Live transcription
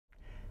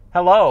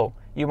Hello,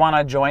 you want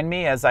to join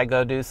me as I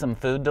go do some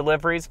food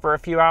deliveries for a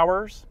few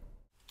hours?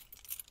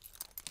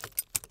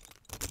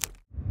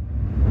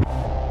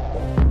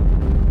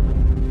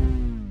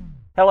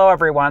 Hello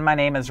everyone, my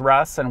name is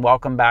Russ and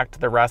welcome back to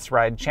the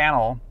RussRyde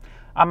channel.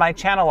 On my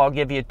channel I'll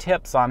give you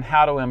tips on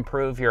how to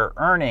improve your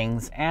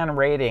earnings and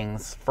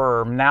ratings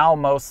for now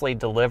mostly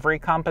delivery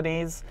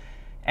companies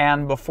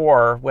and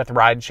before with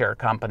rideshare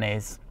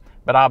companies.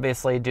 But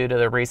obviously due to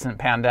the recent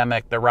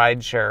pandemic, the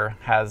rideshare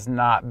has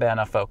not been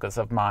a focus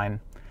of mine.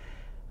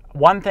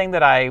 One thing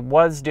that I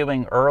was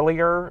doing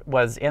earlier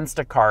was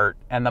Instacart,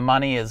 and the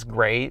money is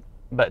great,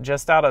 but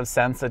just out of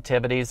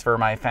sensitivities for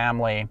my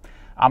family,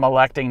 I'm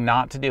electing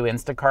not to do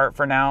Instacart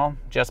for now,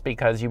 just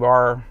because you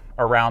are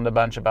around a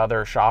bunch of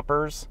other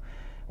shoppers.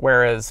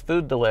 Whereas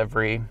food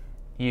delivery,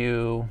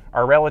 you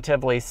are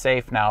relatively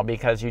safe now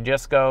because you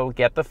just go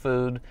get the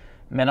food,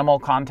 minimal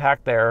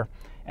contact there,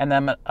 and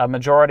then a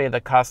majority of the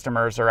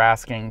customers are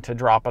asking to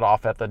drop it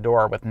off at the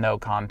door with no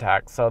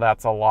contact, so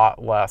that's a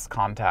lot less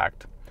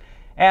contact.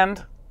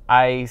 And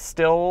I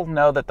still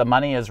know that the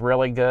money is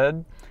really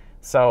good,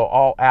 so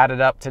I'll add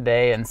it up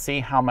today and see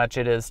how much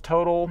it is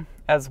total,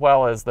 as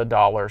well as the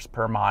dollars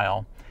per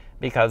mile,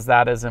 because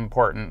that is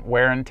important,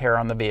 wear and tear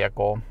on the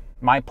vehicle.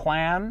 My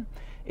plan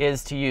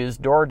is to use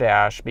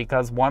Doordash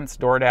because once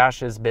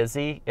Doordash is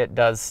busy, it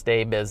does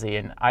stay busy,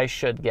 and I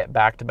should get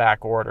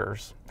back-to-back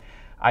orders.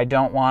 I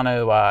don't want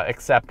to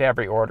accept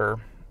every order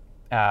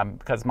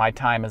because my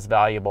time is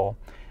valuable,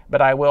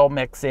 but I will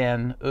mix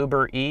in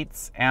Uber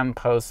Eats and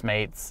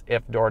Postmates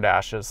if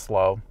Doordash is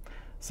slow.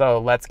 So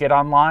let's get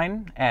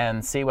online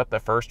and see what the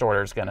first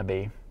order is going to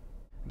be.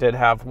 Did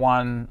have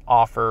one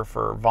offer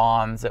for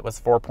Vaughn's. It was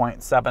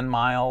 4.7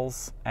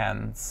 miles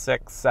and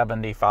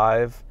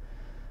 $6.75,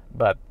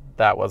 but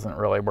that wasn't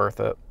really worth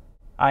it.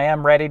 I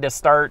am ready to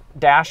start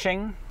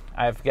dashing.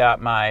 I've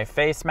got my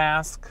face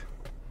mask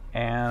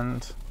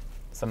and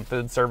some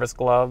food service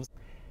gloves.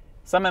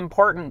 Some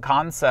important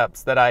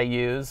concepts that I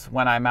use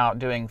when I'm out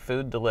doing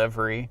food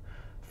delivery.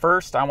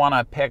 First, I want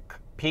to pick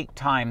peak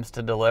times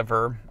to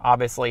deliver.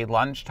 Obviously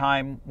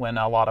lunchtime when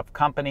a lot of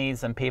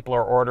companies and people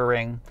are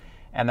ordering,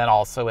 and then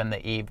also in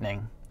the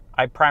evening.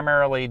 I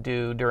primarily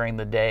do during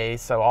the day,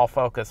 so I'll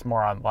focus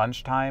more on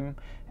lunchtime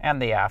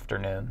and the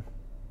afternoon.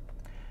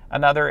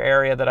 Another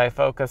area that I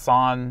focus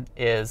on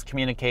is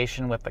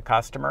communication with the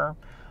customer.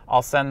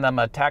 I'll send them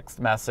a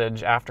text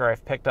message after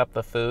I've picked up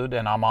the food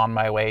and I'm on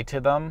my way to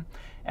them.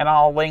 And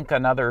I'll link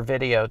another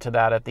video to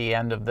that at the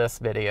end of this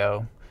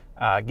video,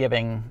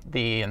 giving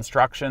the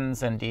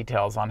instructions and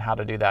details on how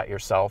to do that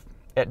yourself.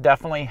 It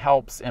definitely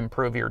helps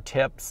improve your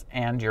tips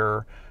and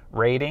your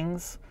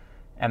ratings.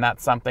 And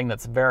that's something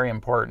that's very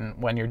important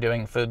when you're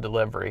doing food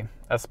delivery,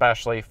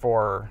 especially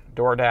for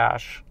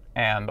Doordash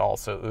and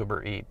also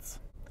Uber Eats.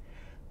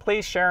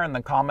 Please share in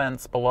the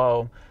comments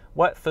below,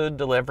 what food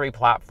delivery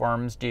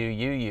platforms do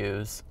you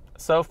use?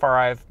 So far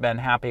I've been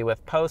happy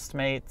with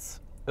Postmates,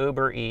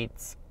 Uber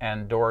Eats,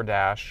 and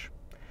Doordash.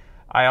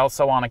 I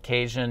also on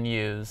occasion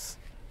use,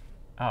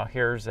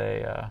 here's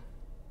a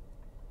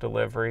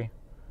delivery.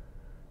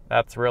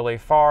 That's really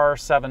far,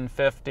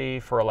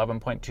 $7.50 for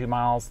 11.2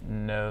 miles.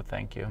 No,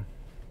 thank you.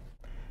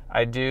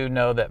 I do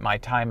know that my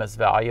time is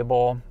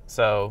valuable,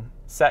 so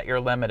set your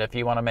limit. If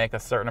you want to make a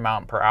certain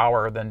amount per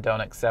hour, then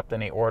don't accept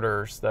any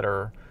orders that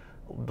are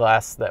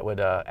less that would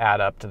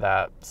add up to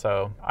that.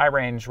 So I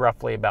range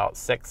roughly about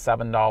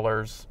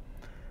 $6-7.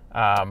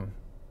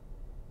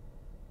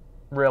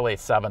 Really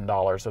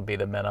 $7 would be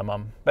the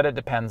minimum, but it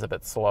depends if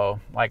it's slow.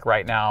 Like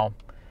right now,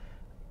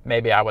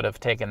 maybe I would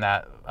have taken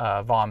that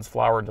Vaughn's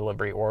flour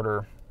delivery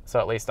order, so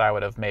at least I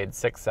would have made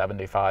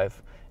 $6.75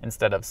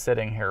 instead of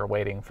sitting here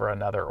waiting for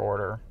another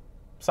order.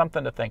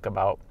 Something to think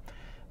about.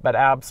 But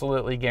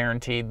absolutely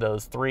guaranteed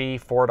those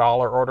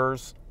 $3-4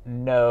 orders,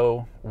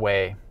 no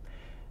way.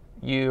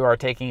 You are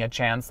taking a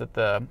chance that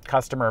the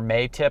customer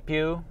may tip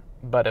you,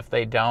 but if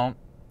they don't,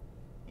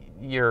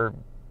 you're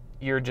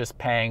just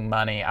paying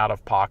money out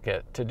of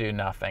pocket to do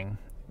nothing.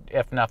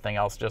 If nothing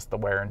else, just the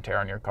wear and tear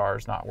on your car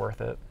is not worth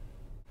it.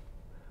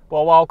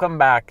 Well, welcome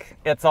back.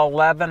 It's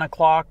 11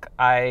 o'clock.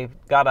 I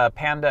got a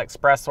Panda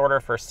Express order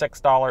for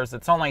 $6.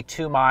 It's only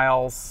 2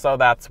 miles, so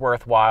that's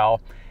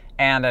worthwhile.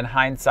 And in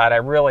hindsight, I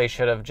really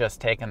should have just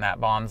taken that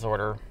Vaughn's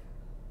order.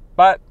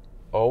 But,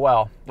 oh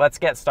well, let's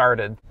get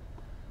started.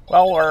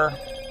 Well, we're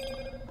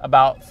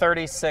about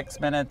 36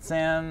 minutes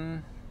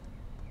in.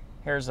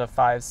 Here's a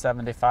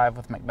 $5.75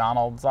 with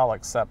McDonald's. I'll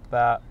accept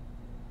that.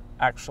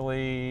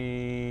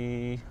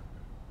 Actually,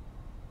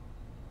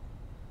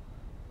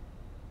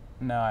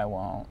 no, I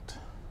won't.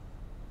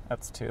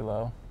 That's too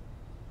low.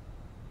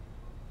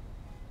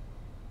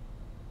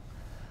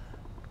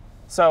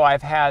 So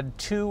I've had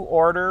 2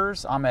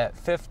 orders. I'm at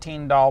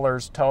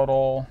 $15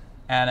 total,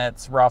 and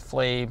it's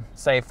roughly,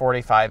 say,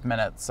 45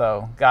 minutes.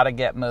 So got to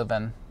get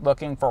moving.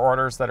 Looking for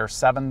orders that are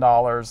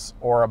 $7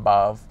 or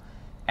above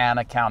and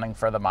accounting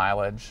for the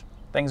mileage.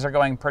 Things are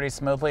going pretty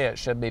smoothly. It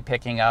should be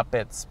picking up.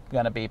 It's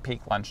going to be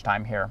peak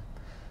lunchtime here.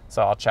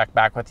 So I'll check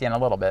back with you in a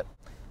little bit.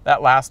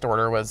 That last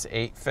order was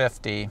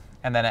 $8.50,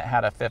 And then it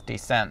had a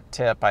 50-cent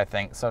tip, I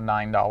think, so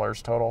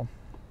 $9 total.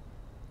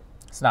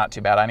 It's not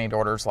too bad. I need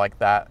orders like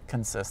that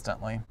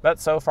consistently. But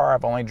so far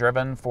I've only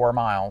driven 4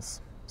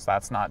 miles, so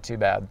that's not too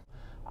bad.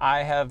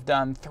 I have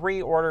done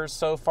 3 orders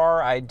so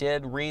far. I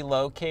did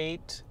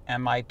relocate,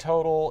 and my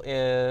total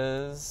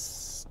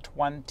is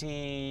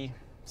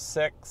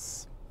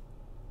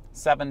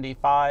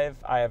 $26.75.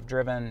 I have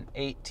driven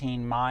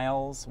 18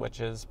 miles, which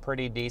is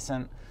pretty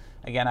decent.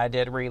 Again, I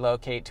did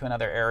relocate to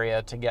another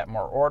area to get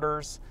more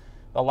orders.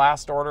 The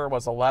last order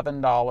was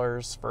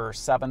 $11 for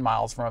 7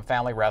 miles from a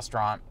family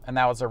restaurant, and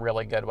that was a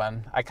really good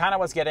one. I kind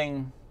of was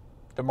getting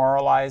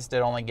demoralized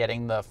at only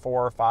getting the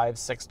 $4, $5,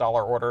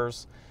 $6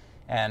 orders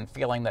and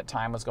feeling that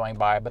time was going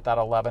by, but that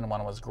 11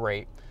 one was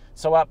great.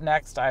 So up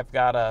next, I've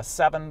got a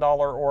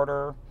 $7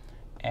 order,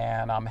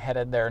 and I'm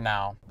headed there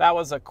now. That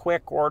was a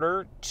quick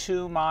order,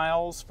 2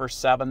 miles for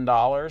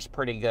 $7,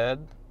 pretty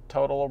good.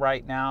 Total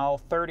right now,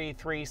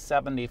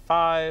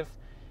 $33.75,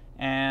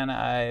 and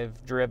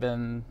I've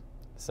driven,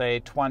 say,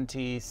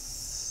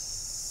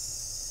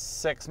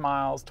 26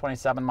 miles,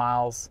 27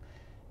 miles,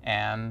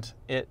 and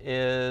it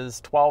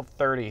is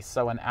 12:30,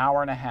 so an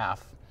hour and a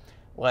half.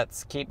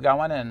 Let's keep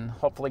going and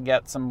hopefully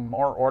get some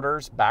more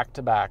orders back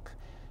to back.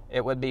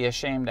 It would be a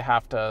shame to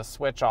have to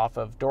switch off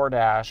of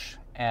Doordash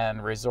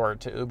and resort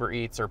to Uber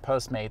Eats or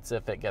Postmates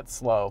if it gets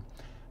slow.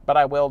 But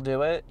I will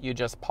do it. You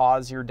just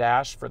pause your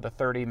dash for the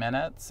 30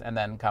 minutes and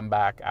then come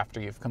back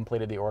after you've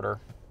completed the order.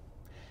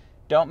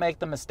 Don't make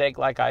the mistake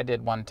like I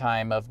did one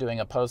time of doing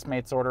a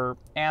Postmates order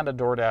and a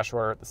Doordash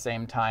order at the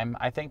same time.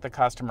 I think the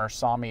customer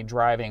saw me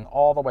driving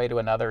all the way to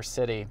another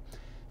city,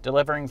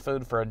 delivering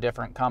food for a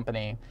different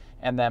company,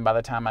 and then by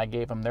the time I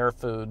gave them their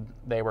food,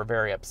 they were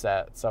very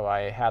upset. So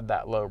I had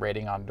that low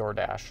rating on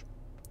Doordash.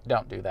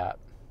 Don't do that.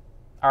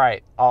 All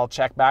right, I'll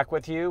check back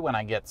with you when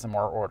I get some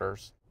more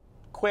orders.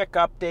 Quick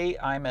update,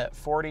 I'm at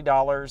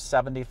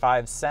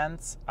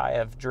 $40.75. I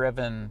have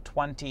driven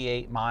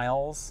 28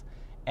 miles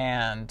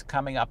and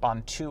coming up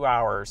on 2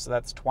 hours, so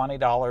that's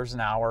 $20 an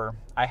hour.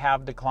 I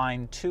have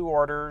declined 2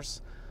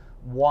 orders.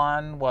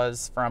 One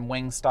was from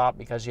Wingstop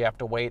because you have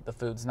to wait, the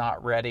food's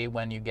not ready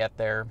when you get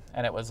there,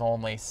 and it was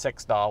only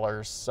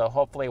 $6, so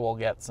hopefully we'll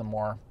get some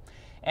more.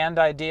 And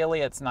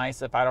ideally, it's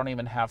nice if I don't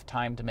even have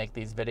time to make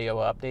these video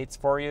updates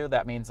for you.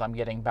 That means I'm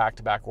getting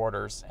back-to-back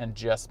orders and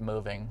just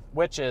moving,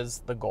 which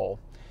is the goal.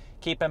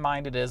 Keep in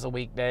mind it is a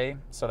weekday,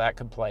 so that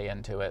could play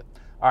into it.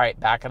 All right,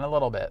 back in a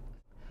little bit.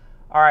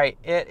 All right,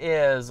 it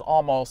is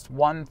almost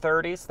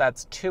 1:30, so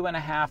that's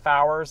 2.5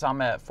 hours.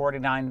 I'm at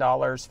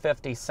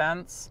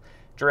 $49.50,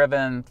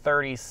 driven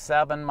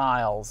 37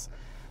 miles.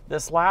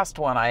 This last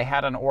one, I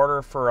had an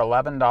order for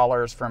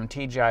 $11 from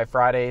TGI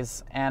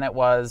Fridays, and it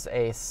was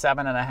a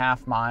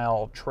 7.5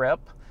 mile trip.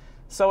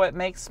 So it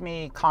makes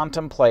me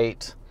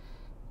contemplate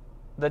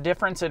the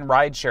difference in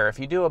rideshare. If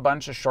you do a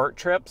bunch of short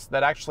trips,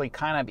 that actually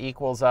kind of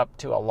equals up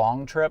to a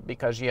long trip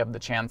because you have the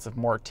chance of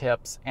more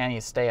tips and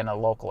you stay in a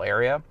local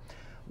area.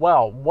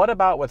 Well, what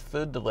about with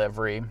food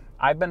delivery?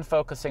 I've been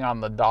focusing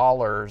on the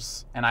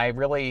dollars, and I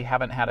really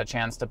haven't had a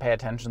chance to pay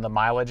attention to the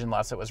mileage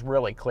unless it was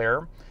really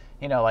clear.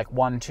 You know, like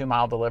 1-2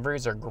 mile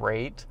deliveries are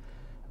great,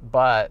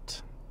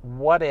 but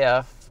what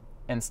if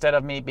instead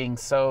of me being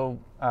so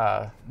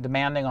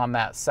demanding on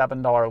that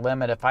 $7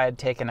 limit, if I had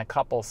taken a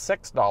couple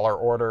 $6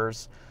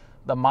 orders,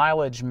 the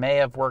mileage may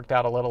have worked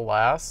out a little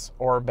less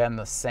or been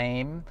the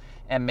same,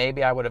 and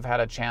maybe I would have had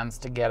a chance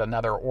to get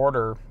another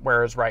order,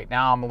 whereas right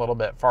now I'm a little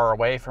bit far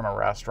away from a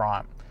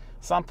restaurant.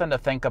 Something to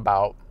think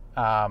about.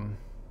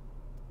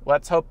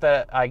 Let's hope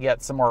that I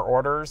get some more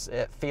orders.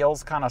 It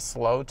feels kind of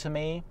slow to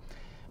me,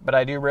 but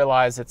I do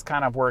realize it's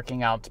kind of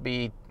working out to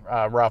be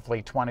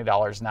roughly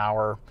 $20 an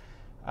hour,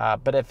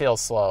 but it feels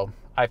slow.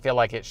 I feel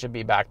like it should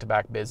be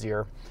back-to-back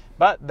busier.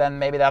 But then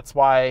maybe that's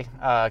why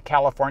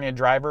California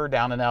driver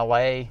down in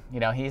LA,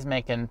 you know, he's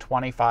making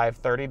 $25,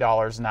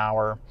 $30 an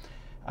hour.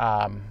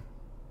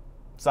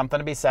 Something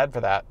to be said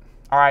for that.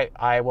 All right,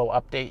 I will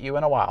update you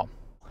in a while.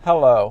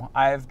 Hello,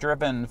 I've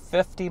driven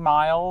 50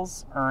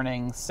 miles,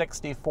 earning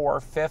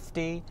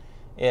 $64.50.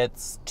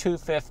 It's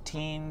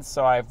 2:15,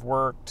 so I've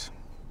worked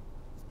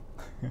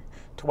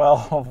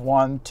 12,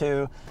 1,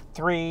 2,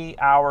 3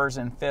 hours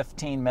and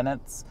 15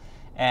 minutes.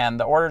 And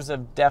the orders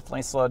have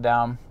definitely slowed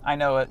down. I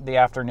know the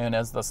afternoon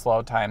is the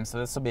slow time, so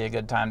this will be a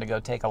good time to go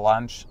take a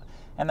lunch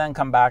and then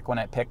come back when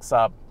it picks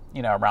up,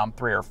 you know, around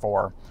 3 or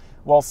 4.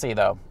 We'll see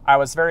though. I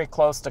was very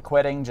close to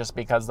quitting just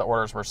because the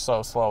orders were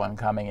so slow in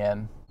coming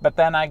in. But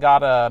then I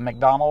got a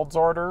McDonald's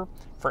order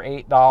for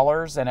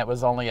 $8 and it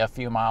was only a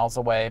few miles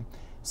away.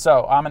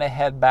 So I'm gonna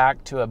head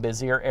back to a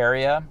busier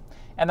area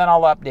and then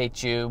I'll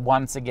update you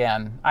once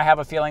again. I have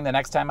a feeling the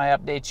next time I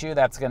update you,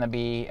 that's gonna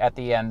be at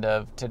the end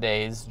of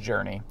today's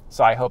journey.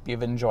 So I hope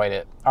you've enjoyed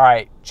it. All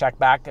right, check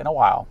back in a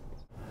while.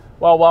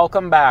 Well,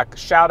 welcome back.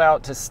 Shout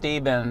out to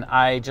Steven.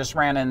 I just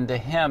ran into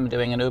him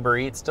doing an Uber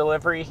Eats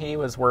delivery. He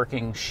was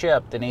working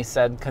Shipt and he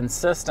said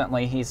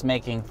consistently he's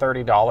making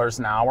 $30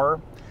 an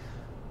hour.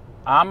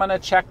 I'm gonna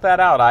check that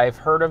out. I've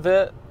heard of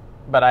it,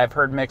 but I've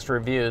heard mixed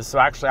reviews. So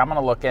actually I'm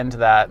gonna look into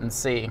that and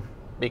see.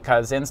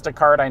 because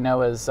Instacart I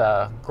know is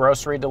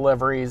grocery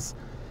deliveries,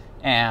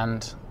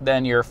 and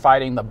then you're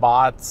fighting the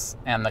bots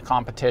and the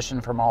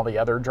competition from all the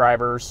other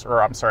drivers,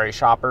 or I'm sorry,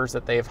 shoppers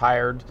that they've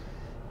hired.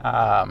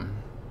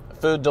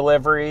 Food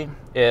delivery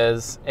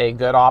is a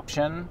good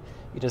option.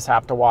 You just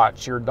have to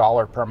watch your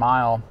dollar per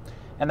mile.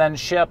 And then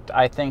Shipt,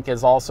 I think,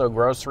 is also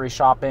grocery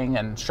shopping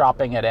and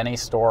shopping at any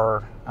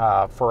store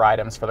for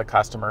items for the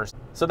customers.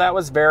 So that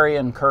was very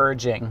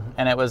encouraging,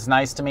 and it was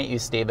nice to meet you,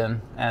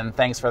 Stephen, and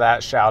thanks for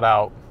that shout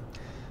out.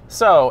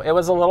 So it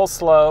was a little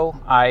slow.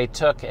 I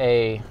took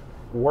a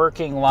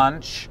working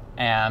lunch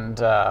and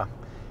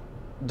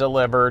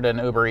delivered an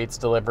Uber Eats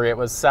delivery. It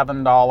was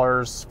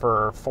 $7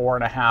 for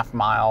 4.5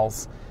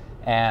 miles,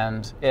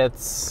 and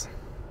it's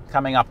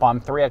coming up on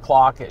 3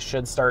 o'clock. It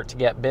should start to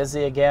get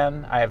busy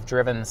again. I have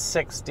driven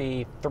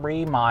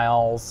 63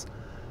 miles.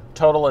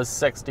 Total is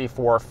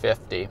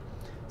 $64.50.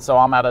 So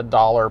I'm at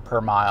 $1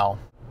 per mile.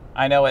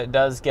 I know it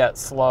does get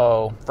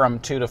slow from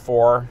 2 to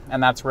 4,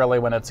 and that's really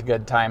when it's a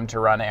good time to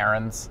run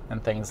errands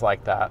and things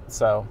like that.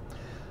 So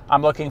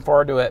I'm looking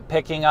forward to it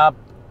picking up,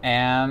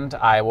 and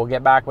I will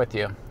get back with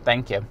you.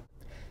 Thank you.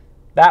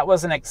 That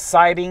was an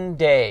exciting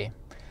day.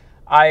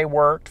 I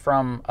worked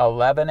from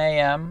 11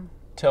 a.m.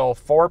 till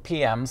 4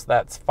 p.m. So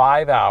that's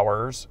 5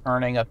 hours,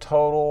 earning a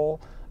total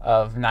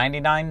of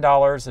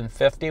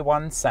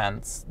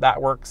 $99.51.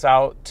 That works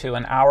out to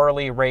an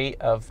hourly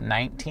rate of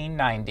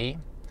 $19.90.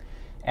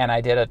 And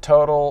I did a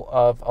total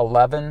of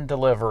 11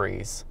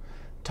 deliveries.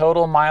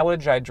 Total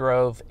mileage, I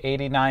drove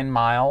 89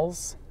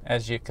 miles,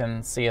 as you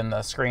can see in the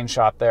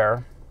screenshot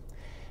there.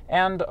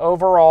 And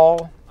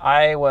overall,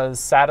 I was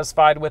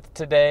satisfied with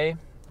today.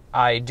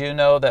 I do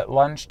know that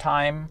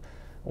lunchtime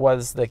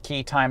was the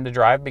key time to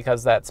drive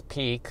because that's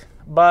peak,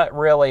 but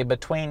really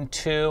between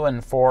 2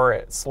 and 4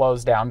 it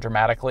slows down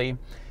dramatically.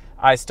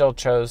 I still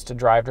chose to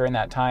drive during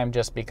that time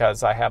just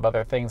because I have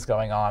other things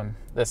going on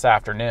this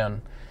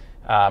afternoon.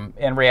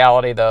 In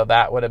reality though,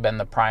 that would have been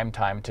the prime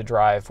time to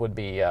drive, would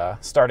be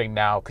starting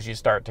now, because you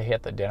start to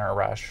hit the dinner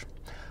rush.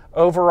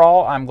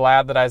 Overall, I'm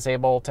glad that I was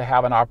able to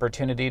have an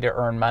opportunity to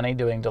earn money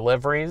doing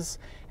deliveries.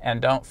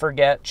 And don't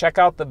forget, check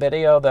out the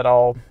video that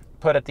I'll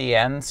put at the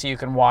end so you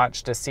can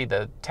watch to see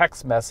the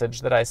text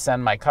message that I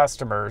send my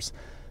customers.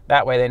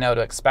 That way they know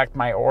to expect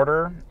my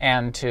order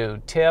and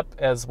to tip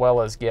as well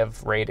as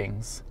give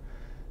ratings.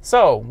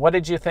 So, what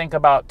did you think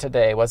about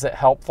today? Was it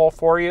helpful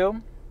for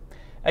you?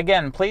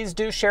 Again, please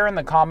do share in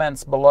the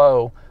comments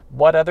below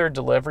what other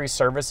delivery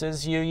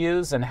services you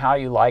use and how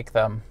you like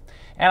them.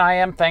 And I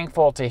am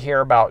thankful to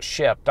hear about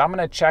Shipt. I'm going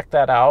to check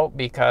that out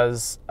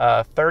because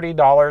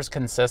 $30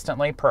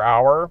 consistently per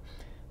hour,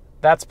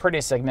 that's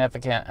pretty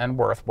significant and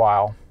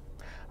worthwhile.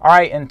 All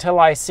right, until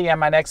I see you in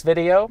my next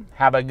video,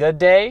 have a good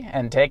day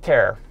and take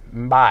care.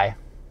 Bye.